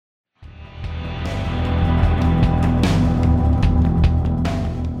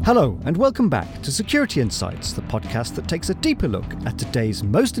Hello and welcome back to Security Insights, the podcast that takes a deeper look at today's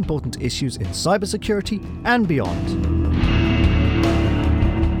most important issues in cybersecurity and beyond.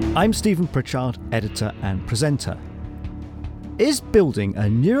 I'm Stephen Pritchard, editor and presenter. Is building a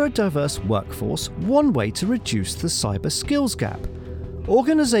neurodiverse workforce one way to reduce the cyber skills gap?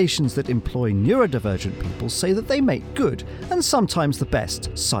 Organisations that employ neurodivergent people say that they make good and sometimes the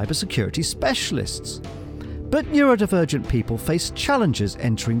best cybersecurity specialists. But neurodivergent people face challenges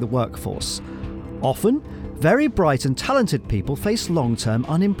entering the workforce. Often, very bright and talented people face long-term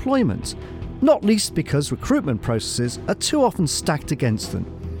unemployment, not least because recruitment processes are too often stacked against them.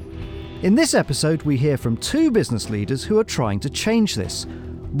 In this episode, we hear from two business leaders who are trying to change this.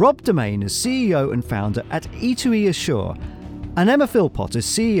 Rob Domain is CEO and founder at E2E Assure, and Emma Philpott is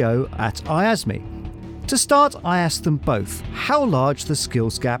CEO at IASME. To start, I asked them both how large the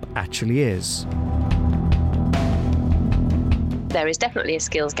skills gap actually is. There is definitely a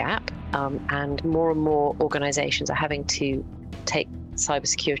skills gap, and more organisations are having to take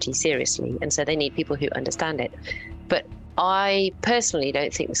cybersecurity seriously, and so they need people who understand it. But I personally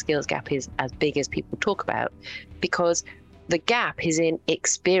don't think the skills gap is as big as people talk about, because the gap is in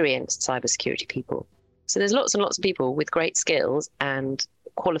experienced cybersecurity people. So there's lots and lots of people with great skills and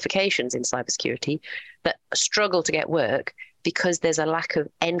qualifications in cybersecurity that struggle to get work because there's a lack of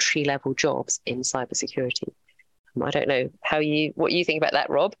entry-level jobs in cybersecurity. I don't know what you think about that,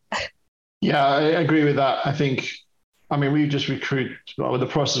 Rob. Yeah, I agree with that. We just with the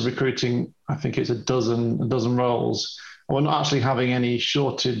process of recruiting, I think it's a dozen roles. We're not actually having any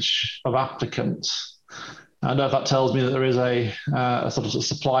shortage of applicants. I don't know if that tells me that there is a sort of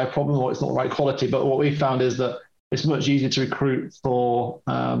supply problem or it's not the right quality, but what we found is that it's much easier to recruit for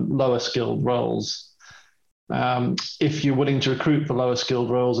lower skilled roles. If you're willing to recruit for lower skilled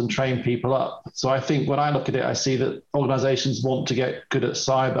roles and train people up. So I think when I look at it, I see that organizations want to get good at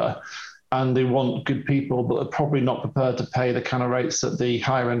cyber and they want good people, but they're probably not prepared to pay the kind of rates that the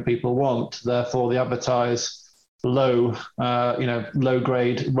higher end people want. Therefore, they advertise low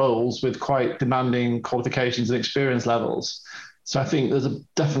grade roles with quite demanding qualifications and experience levels. So I think there's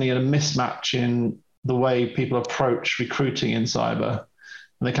definitely a mismatch in the way people approach recruiting in cyber.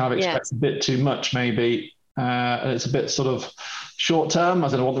 And they kind of expect a bit too much, maybe. And it's a bit sort of short term,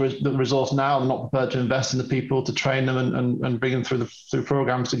 as I don't want the resource now. I'm not prepared to invest in the people to train them and bring them through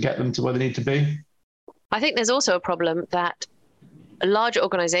programs to get them to where they need to be. I think there's also a problem that large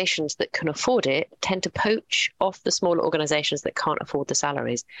organizations that can afford it tend to poach off the smaller organizations that can't afford the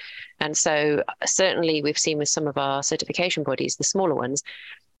salaries. And so certainly we've seen with some of our certification bodies, the smaller ones,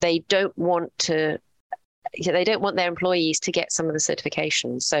 they don't want their employees to get some of the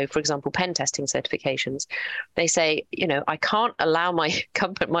certifications. So, for example, pen testing certifications, they say, I can't allow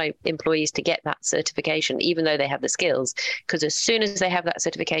my employees to get that certification, even though they have the skills, because as soon as they have that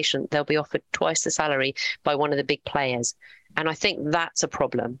certification, they'll be offered twice the salary by one of the big players. And I think that's a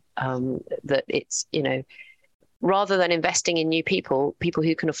problem, that it's, rather than investing in new people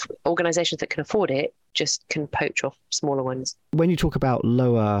who can, organizations that can afford it, just can poach off smaller ones. When you talk about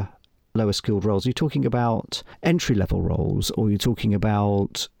lower skilled roles, are you talking about entry-level roles, or are you talking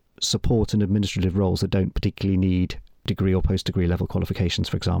about support and administrative roles that don't particularly need degree or post-degree level qualifications,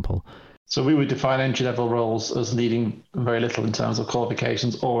 for example? So we would define entry-level roles as needing very little in terms of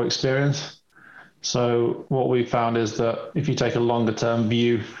qualifications or experience. So what we found is that if you take a longer-term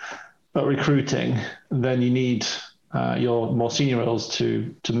view at recruiting, then you need your more senior roles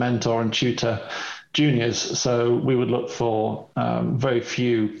to mentor and tutor juniors. So we would look for very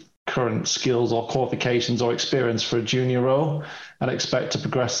few current skills or qualifications or experience for a junior role and expect to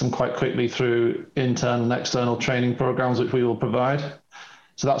progress them quite quickly through internal and external training programs, which we will provide.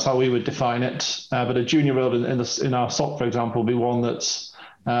 So that's how we would define it. But a junior role in our SOC, for example, will be one that's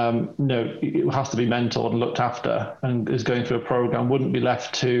it has to be mentored and looked after and is going through a program, wouldn't be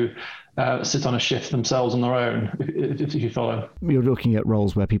left to sit on a shift themselves on their own, if you follow. You're looking at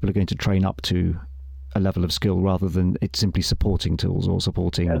roles where people are going to train up to a level of skill rather than it's simply supporting tools or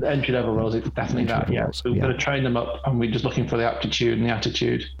supporting... Yeah, entry-level roles, it's definitely that, yeah. So we're going to train them up and we're just looking for the aptitude and the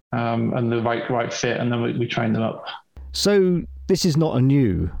attitude and the right fit, and then we train them up. So this is not a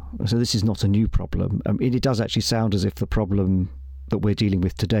new problem. It does actually sound as if the problem that we're dealing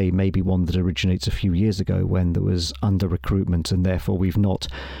with today may be one that originates a few years ago when there was under-recruitment, and therefore we've not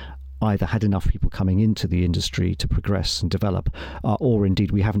either had enough people coming into the industry to progress and develop, or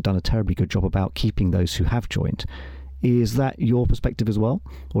indeed we haven't done a terribly good job about keeping those who have joined. Is that your perspective as well,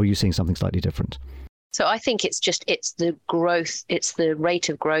 or are you seeing something slightly different? So I think it's the growth, it's the rate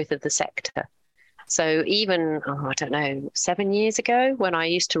of growth of the sector. So even, 7 years ago, when I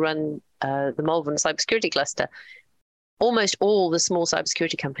used to run the Malvern cybersecurity cluster, almost all the small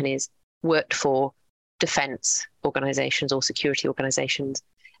cybersecurity companies worked for defense organizations or security organizations,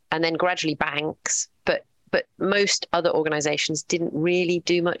 and then gradually banks, but most other organizations didn't really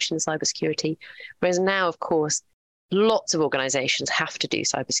do much in cybersecurity. Whereas now, of course, lots of organizations have to do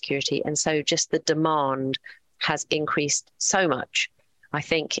cybersecurity. And so just the demand has increased so much. I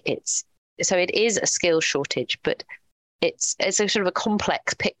think it is a skill shortage, but it's a sort of a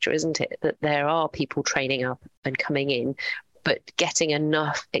complex picture, isn't it? That there are people training up and coming in, but getting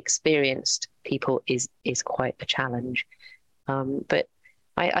enough experienced people is quite a challenge. But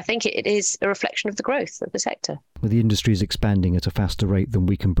I think it is a reflection of the growth of the sector. Well, the industry is expanding at a faster rate than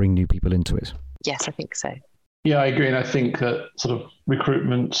we can bring new people into it. Yes, I think so. Yeah, I agree. And I think that sort of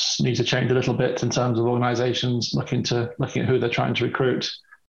recruitment needs to change a little bit in terms of organizations looking at who they're trying to recruit,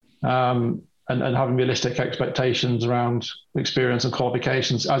 and having realistic expectations around experience and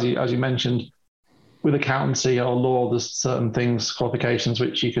qualifications. As you mentioned, with accountancy or law, there's certain things, qualifications,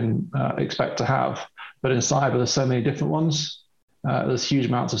 which you can expect to have. But in cyber, there's so many different ones. There's huge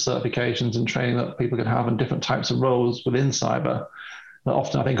amounts of certifications and training that people can have in different types of roles within cyber. But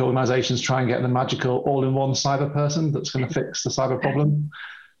often I think organizations try and get the magical all-in-one cyber person that's going to fix the cyber problem.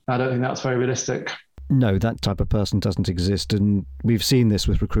 I don't think that's very realistic. No, that type of person doesn't exist. And we've seen this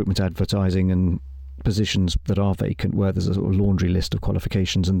with recruitment advertising and positions that are vacant, where there's a sort of laundry list of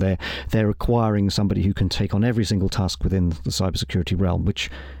qualifications, and they're requiring somebody who can take on every single task within the cybersecurity realm, which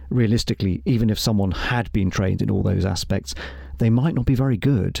realistically, even if someone had been trained in all those aspects, they might not be very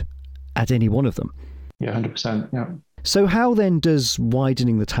good at any one of them. Yeah, 100%. Yeah. So how then does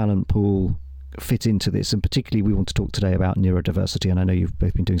widening the talent pool fit into this? And particularly, we want to talk today about neurodiversity, and I know you've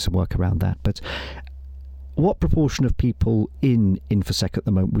both been doing some work around that, but what proportion of people in InfoSec at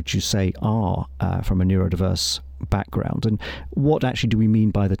the moment would you say are from a neurodiverse background? And what actually do we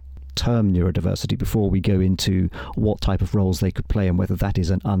mean by the term neurodiversity before we go into what type of roles they could play and whether that is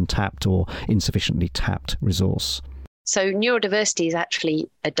an untapped or insufficiently tapped resource? So neurodiversity is actually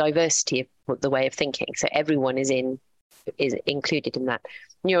a diversity of the way of thinking. So everyone is included in that.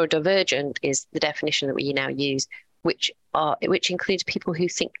 Neurodivergent is the definition that we now use, which includes people who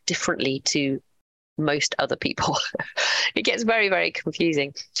think differently to most other people. It gets very, very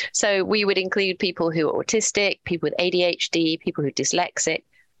confusing. So we would include people who are autistic, people with ADHD, people who are dyslexic,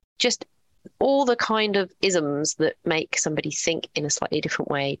 just all the kind of isms that make somebody think in a slightly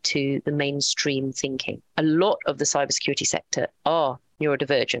different way to the mainstream thinking. A lot of the cybersecurity sector are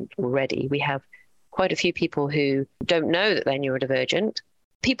neurodivergent already. We have quite a few people who don't know that they're neurodivergent.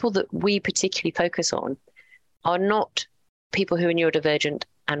 People that we particularly focus on are not people who are neurodivergent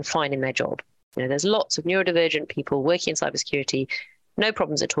and fine in their job. There's lots of neurodivergent people working in cybersecurity, no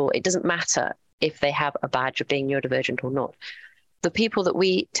problems at all. It doesn't matter if they have a badge of being neurodivergent or not. The people that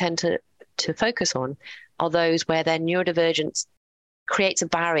we tend to focus on are those where their neurodivergence creates a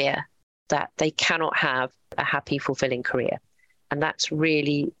barrier that they cannot have a happy, fulfilling career. And that's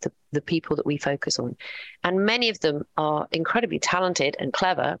really the people that we focus on. And many of them are incredibly talented and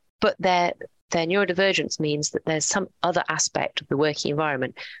clever, but their neurodivergence means that there's some other aspect of the working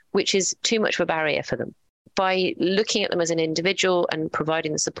environment which is too much of a barrier for them. By looking at them as an individual and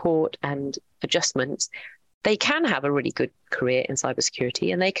providing the support and adjustments, they can have a really good career in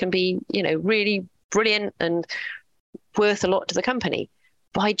cybersecurity, and they can be, really brilliant and worth a lot to the company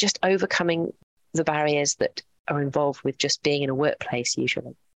by just overcoming the barriers that are involved with just being in a workplace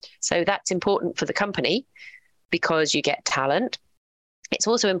usually. So that's important for the company because you get talent. It's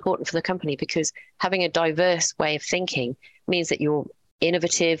also important for the company because having a diverse way of thinking means that you're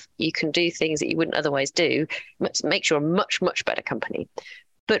innovative, you can do things that you wouldn't otherwise do, makes you a much, much better company.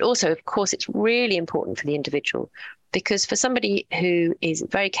 But also, of course, it's really important for the individual because for somebody who is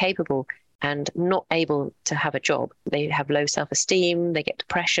very capable and not able to have a job, they have low self-esteem, they get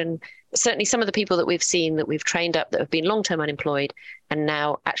depression. Certainly some of the people that we've seen that we've trained up that have been long-term unemployed and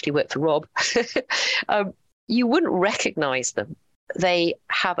now actually work for Rob, you wouldn't recognize them. They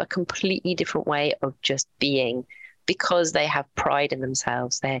have a completely different way of just being because they have pride in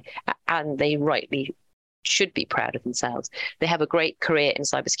themselves and they rightly should be proud of themselves. They have a great career in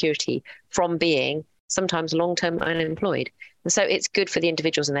cybersecurity from being sometimes long-term unemployed. And so it's good for the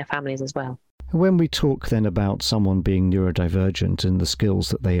individuals and their families as well. When we talk then about someone being neurodivergent and the skills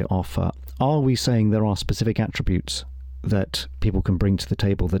that they offer, are we saying there are specific attributes that people can bring to the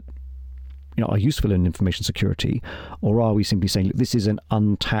table that are useful in information security, or are we simply saying, look, this is an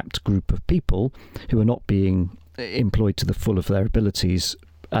untapped group of people who are not being employed to the full of their abilities,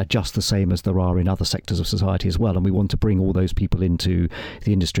 just the same as there are in other sectors of society as well, and we want to bring all those people into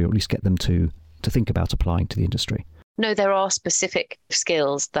the industry, or at least get them to think about applying to the industry? No, there are specific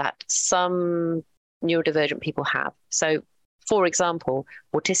skills that some neurodivergent people have. So, for example,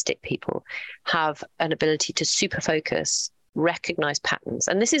 autistic people have an ability to super focus, recognize patterns.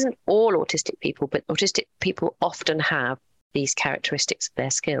 And this isn't all autistic people, but autistic people often have these characteristics of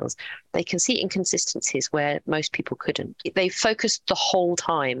their skills. They can see inconsistencies where most people couldn't. They focus the whole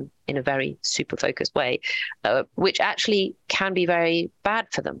time in a very super focused way, which actually can be very bad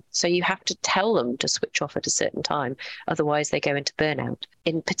for them. So you have to tell them to switch off at a certain time. Otherwise, they go into burnout.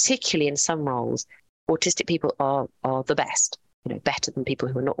 Particularly in some roles, autistic people are the best, better than people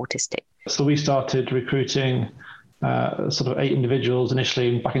who are not autistic. So we started recruiting sort of 8 individuals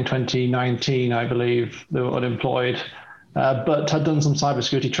initially back in 2019, I believe. They were unemployed. But had done some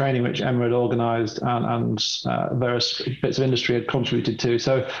cybersecurity training, which Emma had organised, and various bits of industry had contributed to.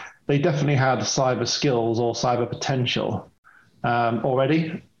 So they definitely had cyber skills or cyber potential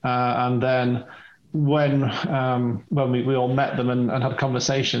already. And then when we all met them and had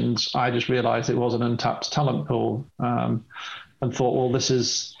conversations, I just realised it was an untapped talent pool, and thought, well,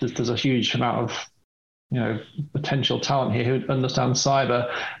 there's a huge amount of potential talent here who understands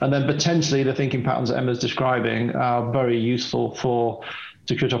cyber, and then potentially the thinking patterns that Emma's describing are very useful for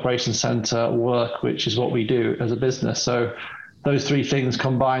Security Operations Centre work, which is what we do as a business. So those 3 things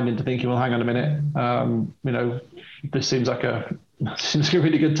combined into thinking, well, hang on a minute, this seems like a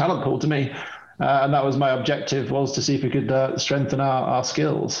really good talent pool to me, and that was my objective, was to see if we could strengthen our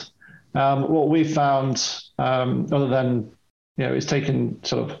skills. What we found, other than it's taken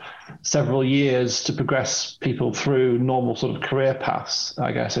sort of several years to progress people through normal sort of career paths,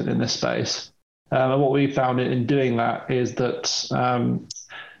 I guess, in this space. And what we found in doing that is that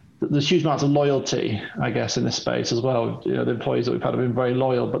there's huge amounts of loyalty, I guess, in this space as well. The employees that we've had have been very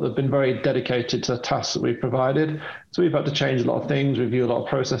loyal, but they've been very dedicated to the tasks that we've provided. So we've had to change a lot of things, review a lot of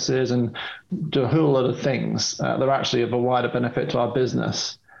processes, and do a whole lot of things that are actually of a wider benefit to our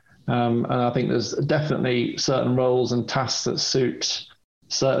business. And I think there's definitely certain roles and tasks that suit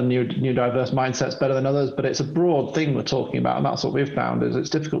certain new diverse mindsets better than others, but it's a broad thing we're talking about, and that's what we've found, is it's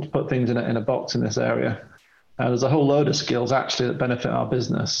difficult to put things in a box in this area. There's a whole load of skills actually that benefit our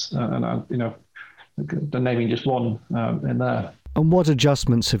business, and naming just one in there. And what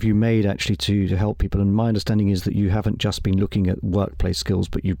adjustments have you made actually to help people? And my understanding is that you haven't just been looking at workplace skills,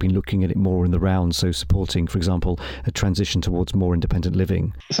 but you've been looking at it more in the round, so supporting, for example, a transition towards more independent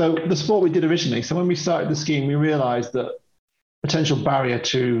living. So the support we did originally, so when we started the scheme, we realised that potential barrier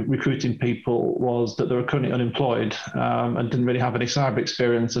to recruiting people was that they were currently unemployed and didn't really have any cyber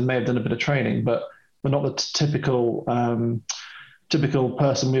experience and may have done a bit of training, but were not the typical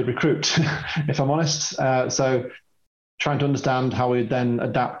person we'd recruit, if I'm honest. So trying to understand how we then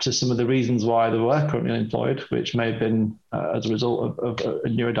adapt to some of the reasons why they were currently unemployed, which may have been as a result of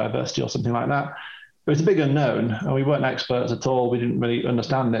neurodiversity or something like that. But it's a big unknown, and we weren't experts at all. We didn't really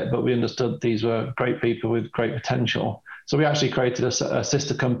understand it, but we understood these were great people with great potential. So we actually created a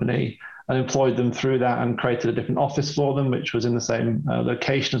sister company and employed them through that, and created a different office for them, which was in the same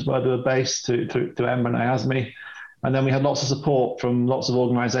location as where they were based, to Emma and IASME. And then we had lots of support from lots of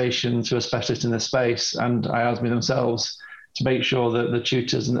organisations who are specialists in this space, and IASME themselves, to make sure that the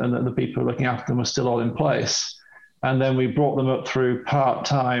tutors and the people looking after them were still all in place. And then we brought them up through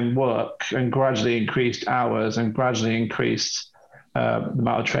part-time work and gradually increased hours and gradually increased the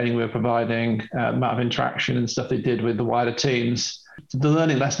amount of training we were providing, the amount of interaction and stuff they did with the wider teams. The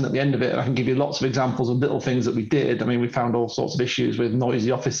learning lesson at the end of it, I can give you lots of examples of little things that we did. I mean, we found all sorts of issues with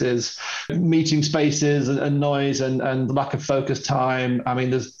noisy offices, meeting spaces and noise and lack of focus time. I mean,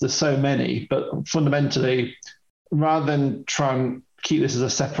 there's so many, but fundamentally, rather than try and keep this as a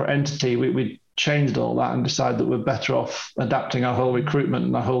separate entity, we changed all that and decided that we're better off adapting our whole recruitment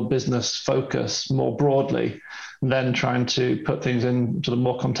and our whole business focus more broadly than trying to put things in sort of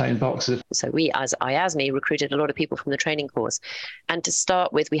more contained boxes. So we, as IASME, recruited a lot of people from the training course. And to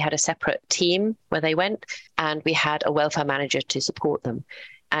start with, we had a separate team where they went, and we had a welfare manager to support them.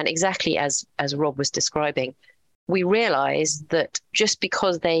 And exactly as Rob was describing, we realized that just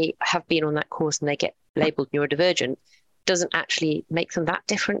because they have been on that course and they get labeled neurodivergent doesn't actually make them that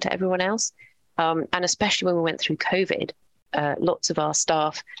different to everyone else. And especially when we went through COVID, lots of our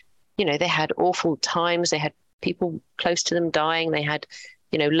staff, they had awful times. They had people close to them dying. They had,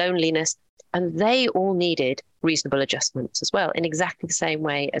 loneliness, and they all needed reasonable adjustments as well, in exactly the same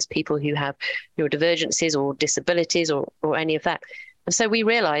way as people who have neurodivergencies or disabilities or any of that. And so we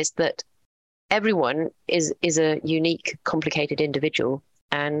realized that everyone is a unique, complicated individual.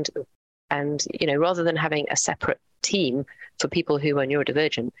 And rather than having a separate team for people who are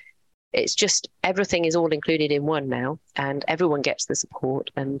neurodivergent, it's just everything is all included in one now, and everyone gets the support.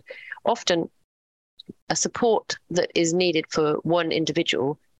 And often a support that is needed for one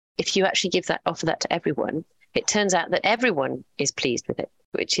individual if you actually offer that to everyone, it turns out that everyone is pleased with it,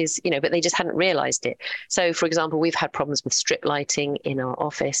 which is, but they just hadn't realized it. So, for example, we've had problems with strip lighting in our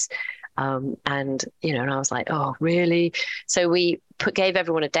office. And I was like, oh, really? So we gave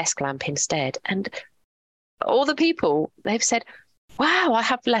everyone a desk lamp instead. And all the people, they've said, wow, I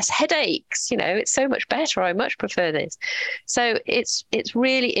have less headaches. It's so much better. I much prefer this. So it's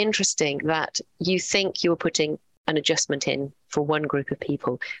really interesting that you think you're putting an adjustment in for one group of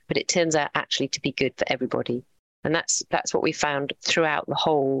people, but it turns out actually to be good for everybody. And that's what we found throughout the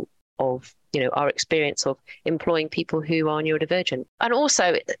whole of, our experience of employing people who are neurodivergent. And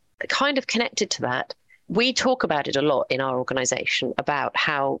also, kind of connected to that, we talk about it a lot in our organization about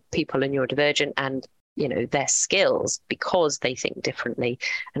how people are neurodivergent and their skills because they think differently,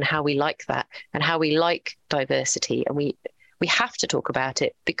 and how we like that and how we like diversity. And we have to talk about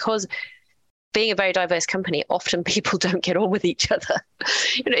it because being a very diverse company, often people don't get on with each other.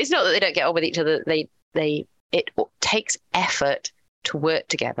 It's not that they don't get on with each other. It takes effort to work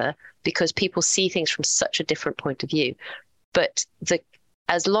together because people see things from such a different point of view. But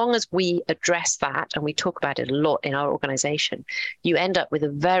as long as we address that, and we talk about it a lot in our organization, you end up with a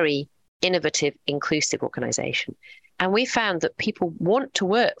very innovative, inclusive organization. And we found that people want to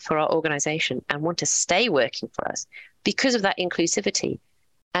work for our organization and want to stay working for us because of that inclusivity.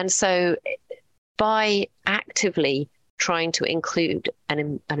 And so by actively trying to include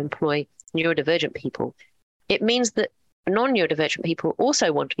and employ neurodivergent people, it means that non-neurodivergent people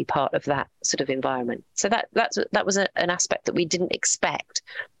also want to be part of that sort of environment. So that was an aspect that we didn't expect,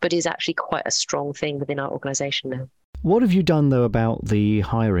 but is actually quite a strong thing within our organization now. What have you done, though, about the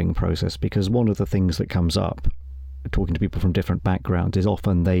hiring process? Because one of the things that comes up, talking to people from different backgrounds, is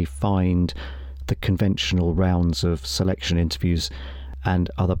often they find the conventional rounds of selection interviews and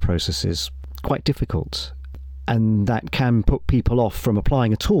other processes quite difficult. And that can put people off from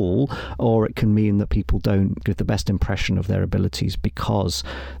applying at all, or it can mean that people don't give the best impression of their abilities because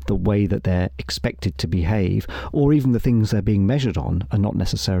the way that they're expected to behave, or even the things they're being measured on, are not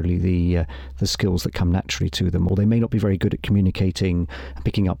necessarily the skills that come naturally to them, or they may not be very good at communicating and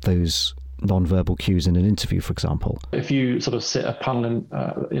picking up those non-verbal cues in an interview, for example. If you sort of sit a panel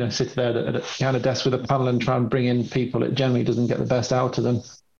and sit there at a desk with a panel and try and bring in people, it generally doesn't get the best out of them.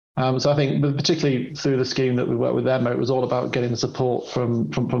 So I think, particularly through the scheme that we worked with them, it was all about getting the support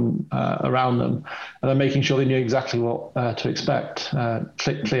from around them, and then making sure they knew exactly what to expect.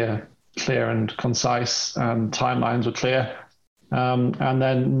 Clear and concise, and timelines were clear, and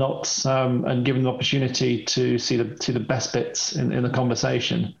then and given the opportunity to see the best bits in the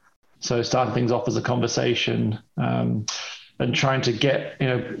conversation. So starting things off as a conversation, and trying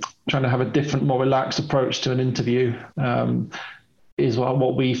to have a different, more relaxed approach to an interview. Is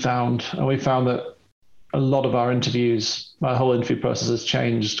what we found. And we found that a lot of our interviews, our whole interview process has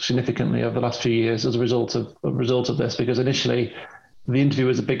changed significantly over the last few years as a result of this, because initially the interview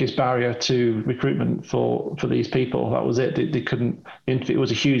was the biggest barrier to recruitment for these people. That was it. They couldn't interview. It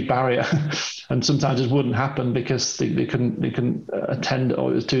was a huge barrier and sometimes it wouldn't happen because they couldn't attend,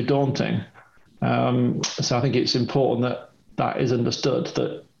 or it was too daunting. So I think it's important that is understood,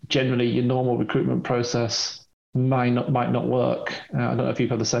 that generally your normal recruitment process might not work. I don't know if you've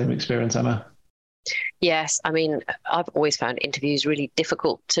had the same experience, Emma. Yes, I mean, I've always found interviews really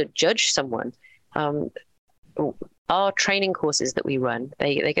difficult to judge someone. Our training courses that we run,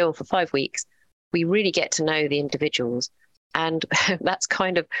 they go on for 5 weeks. We really get to know the individuals, and that's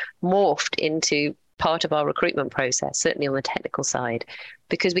kind of morphed into part of our recruitment process, certainly on the technical side,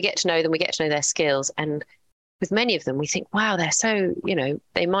 because we get to know them, we get to know their skills, and with many of them, we think, wow, they're so,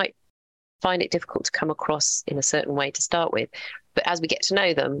 they might find it difficult to come across in a certain way to start with. But as we get to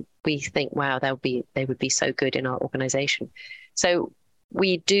know them, we think, wow, they would be so good in our organization. So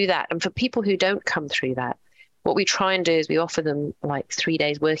we do that. And for people who don't come through that, what we try and do is we offer them like 3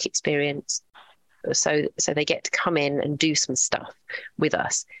 days work experience. So they get to come in and do some stuff with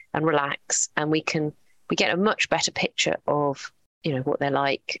us and relax. And we get a much better picture of, what they're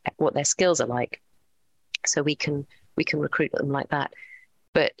like, what their skills are like. So we can recruit them like that.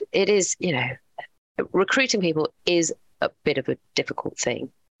 But it is, recruiting people is a bit of a difficult thing.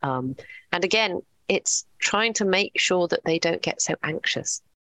 And again, it's trying to make sure that they don't get so anxious.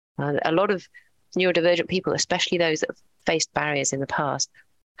 A lot of neurodivergent people, especially those that have faced barriers in the past,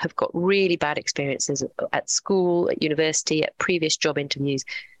 have got really bad experiences at school, at university, at previous job interviews,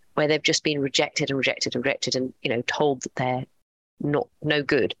 where they've just been rejected and told that they're no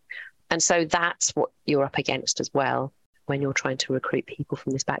good. And so that's what you're up against as well when you're trying to recruit people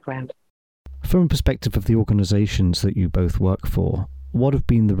from this background. From a perspective of the organisations that you both work for, what have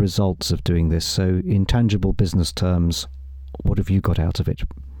been the results of doing this? So in tangible business terms, what have you got out of it?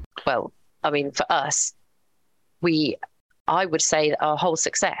 well, I mean, for us, I would say that our whole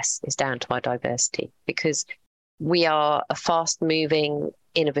success is down to our diversity, because we are a fast-moving,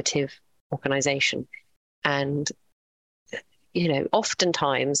 innovative organization. And,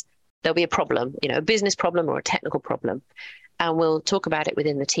 oftentimes there'll be a problem, a business problem or a technical problem, and we'll talk about it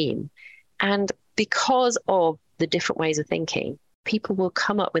within the team. And because of the different ways of thinking, people will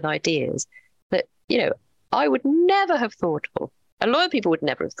come up with ideas that, I would never have thought of. A lot of people would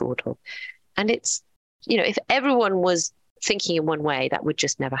never have thought of. And it's, if everyone was thinking in one way, that would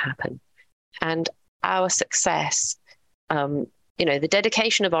just never happen. And our success, the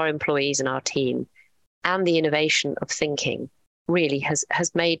dedication of our employees and our team and the innovation of thinking really has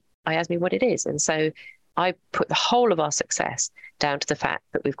made IASME what it is. And so I put the whole of our success down to the fact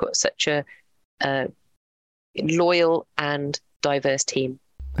that we've got such a loyal and diverse team.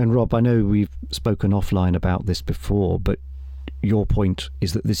 And Rob, I know we've spoken offline about this before, but your point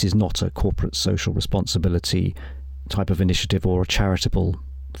is that this is not a corporate social responsibility type of initiative or a charitable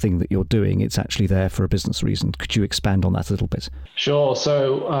thing that you're doing. It's actually there for a business reason. Could you expand on that a little bit? Sure.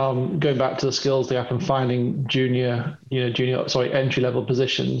 So going back to the skills gap and finding entry-level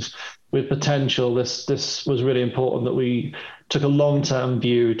positions with potential, this was really important that we took a long-term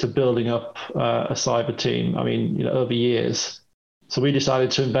view to building up a cyber team. I mean, over years. So we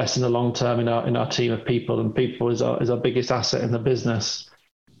decided to invest in the long term in our team of people, and people is our biggest asset in the business.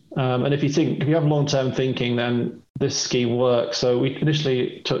 And if you have long-term thinking, then this scheme works. So we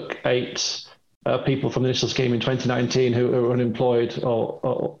initially took 8 people from the initial scheme in 2019 who were unemployed,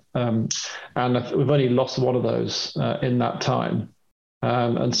 and we've only lost one of those in that time.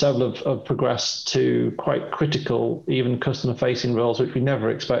 And several have progressed to quite critical, even customer-facing roles, which we never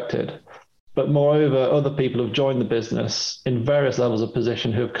expected. But moreover, other people have joined the business in various levels of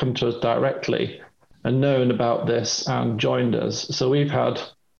position who have come to us directly and known about this and joined us. So we've had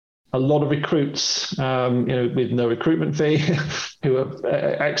a lot of recruits, with no recruitment fee, who are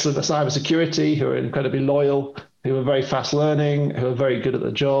excellent at cybersecurity, who are incredibly loyal, who are very fast learning, who are very good at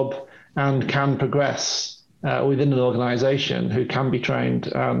the job and can progress within an organization, who can be trained.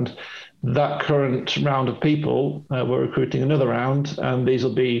 And that current round of people, we're recruiting another round, and these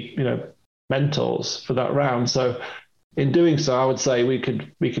will be, mentors for that round. So in doing so, I would say we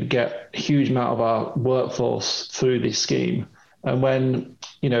could get a huge amount of our workforce through this scheme. And when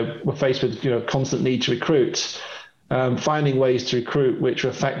we're faced with constant need to recruit, finding ways to recruit which are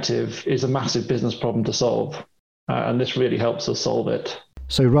effective is a massive business problem to solve, and this really helps us solve it.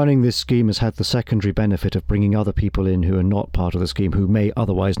 So running this scheme has had the secondary benefit of bringing other people in who are not part of the scheme, who may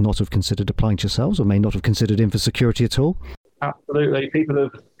otherwise not have considered applying to yourselves or may not have considered InfoSecurity at all? Absolutely. People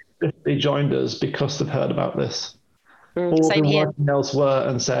have joined us because they've heard about this. Or Same been here. working elsewhere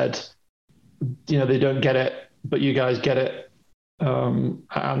and said, they don't get it, but you guys get it.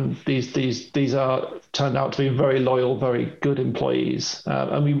 And these are turned out to be very loyal, very good employees.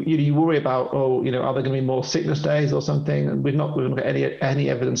 And you worry about, are there going to be more sickness days or something? And we've not got any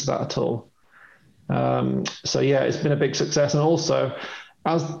evidence of that at all. So yeah, it's been a big success. And also,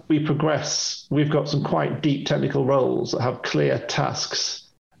 as we progress, we've got some quite deep technical roles that have clear tasks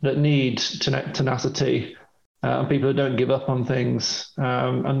that need tenacity, and people who don't give up on things.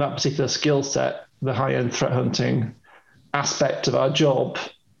 And that particular skill set, the high-end threat hunting aspect of our job,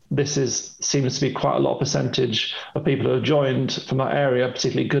 seems to be quite a lot of percentage of people who have joined from that area,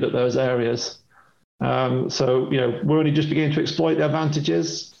 particularly good at those areas. So we're only just beginning to exploit the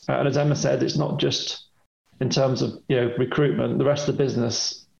advantages. And as Emma said, it's not just in terms of recruitment. The rest of the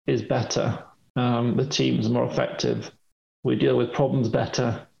business is better. The team's more effective. We deal with problems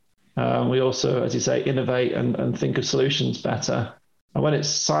better. We also, as you say, innovate and think of solutions better. And when it's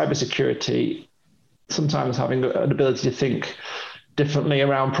cybersecurity, sometimes having an ability to think differently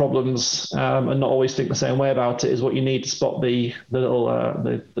around problems and not always think the same way about it is what you need to spot the little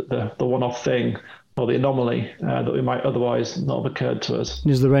the one-off thing or the anomaly that we might otherwise not have occurred to us.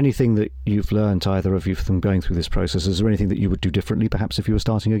 Is there anything that you've learned, either of you, from going through this process? Is there anything that you would do differently, perhaps, if you were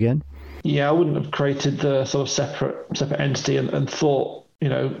starting again? Yeah, I wouldn't have created the sort of separate entity and thought,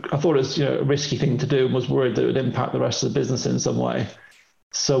 I thought it was a risky thing to do and was worried that it would impact the rest of the business in some way.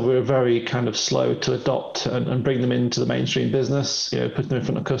 So we were very kind of slow to adopt and bring them into the mainstream business, put them in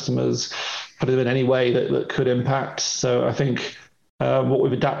front of customers, put them in any way that could impact. So I think what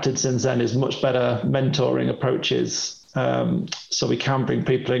we've adapted since then is much better mentoring approaches, so we can bring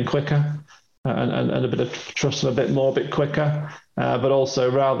people in quicker and a bit of trust them a bit quicker. But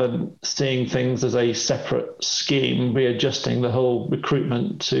also, rather than seeing things as a separate scheme, readjusting the whole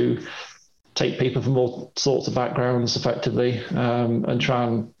recruitment to take people from all sorts of backgrounds effectively, and try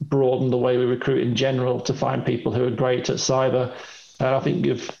and broaden the way we recruit in general to find people who are great at cyber And I think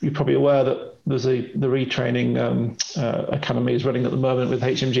you're probably aware that there's the retraining academy is running at the moment with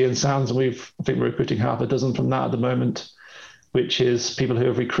HMG and SANS, and I think we're recruiting half a dozen from that at the moment, which is people who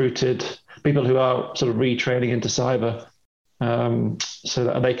have recruited, people who are sort of retraining into cyber, so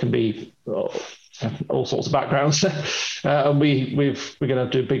that they can be all sorts of backgrounds. And we're going to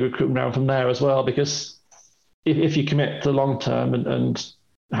do a big recruitment round from there as well, because if you commit to the long term and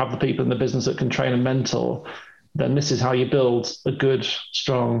have the people in the business that can train and mentor, then this is how you build a good,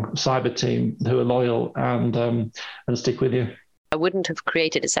 strong cyber team who are loyal and stick with you. I wouldn't have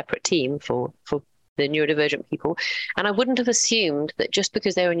created a separate team for the neurodivergent people, and I wouldn't have assumed that just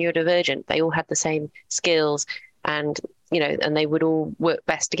because they were neurodivergent, they all had the same skills and they would all work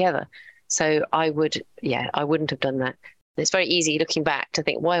best together. So I wouldn't have done that. It's very easy looking back to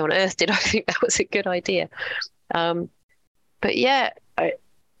think, why on earth did I think that was a good idea? But yeah,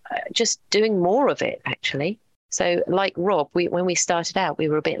 just doing more of it, actually. So like Rob, when we started out, we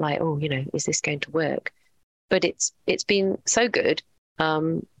were a bit like, is this going to work? But it's been so good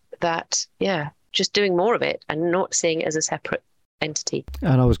that, just doing more of it and not seeing it as a separate entity.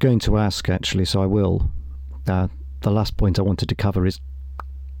 And I was going to ask, actually, so I will. The last point I wanted to cover is,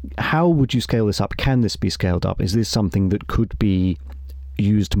 how would you scale this up? Can this be scaled up? Is this something that could be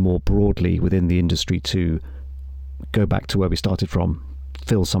used more broadly within the industry to go back to where we started from,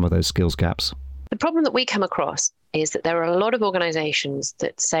 fill some of those skills gaps? The problem that we come across is that there are a lot of organizations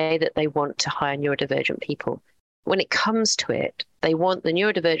that say that they want to hire neurodivergent people. When it comes to it, they want the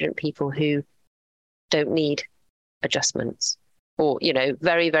neurodivergent people who don't need adjustments or,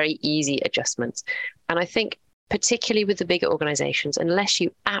 very, very easy adjustments. And I think particularly with the bigger organizations, unless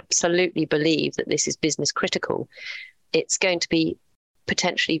you absolutely believe that this is business critical, it's going to be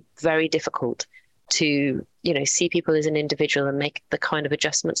potentially very difficult to, see people as an individual and make the kind of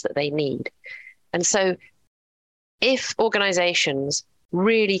adjustments that they need. And so if organizations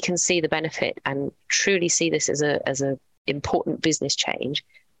really can see the benefit and truly see this as a important business change,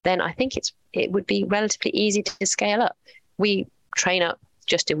 then I think it would be relatively easy to scale up. We train up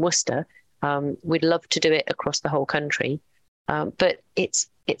just in Worcester. We'd love to do it across the whole country. But it's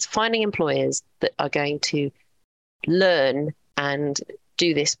finding employers that are going to learn and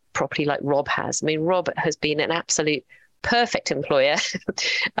do this properly like Rob has. I mean, Rob has been an absolute perfect employer,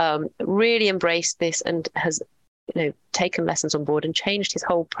 really embraced this and has taken lessons on board and changed his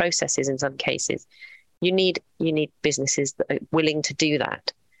whole processes in some cases. You need businesses that are willing to do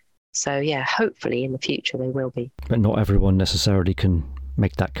that. So yeah, hopefully in the future they will be. But not everyone necessarily can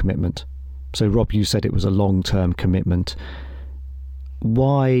make that commitment. So Rob, you said it was a long-term commitment.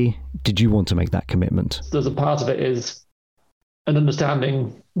 Why did you want to make that commitment? There's a part of it is an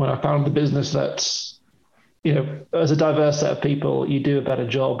understanding when I found the business that, as a diverse set of people, you do a better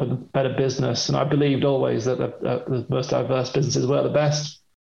job and better business. And I believed always that the most diverse businesses were the best.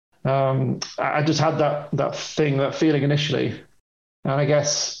 I just had that feeling initially. And I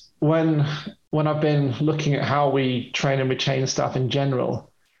guess when I've been looking at how we train and retain staff in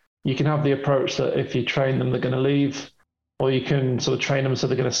general, you can have the approach that if you train them, they're going to leave, or you can sort of train them so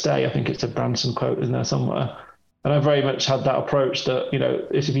they're going to stay. I think it's a Branson quote in there somewhere. And I very much had that approach that,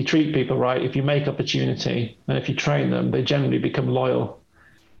 if you treat people right, if you make opportunity, and if you train them, they generally become loyal.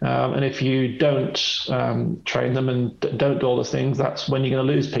 And if you don't train them and don't do all those things, that's when you're going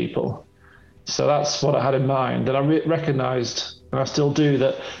to lose people. So that's what I had in mind. And I recognized, and I still do,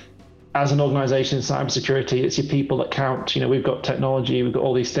 that as an organization in cybersecurity, it's your people that count. We've got technology, we've got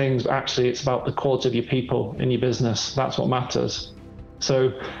all these things, but actually it's about the quality of your people in your business. That's what matters.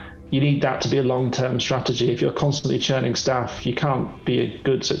 So you need that to be a long-term strategy. If you're constantly churning staff, you can't be a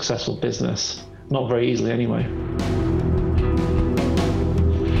good, successful business. Not very easily anyway.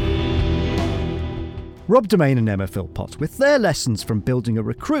 Rob Domain and Emma Philpott with their lessons from building a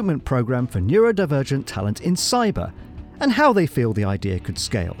recruitment programme for neurodivergent talent in cyber and how they feel the idea could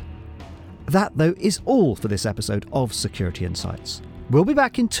scale. That, though, is all for this episode of Security Insights. We'll be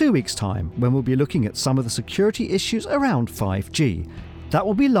back in 2 weeks' time when we'll be looking at some of the security issues around 5G. That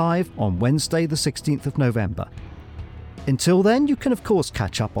will be live on Wednesday the 16th of November. Until then, you can of course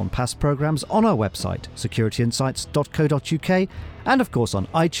catch up on past programmes on our website, securityinsights.co.uk, and of course on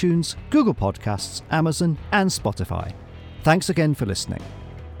iTunes, Google Podcasts, Amazon and Spotify. Thanks again for listening.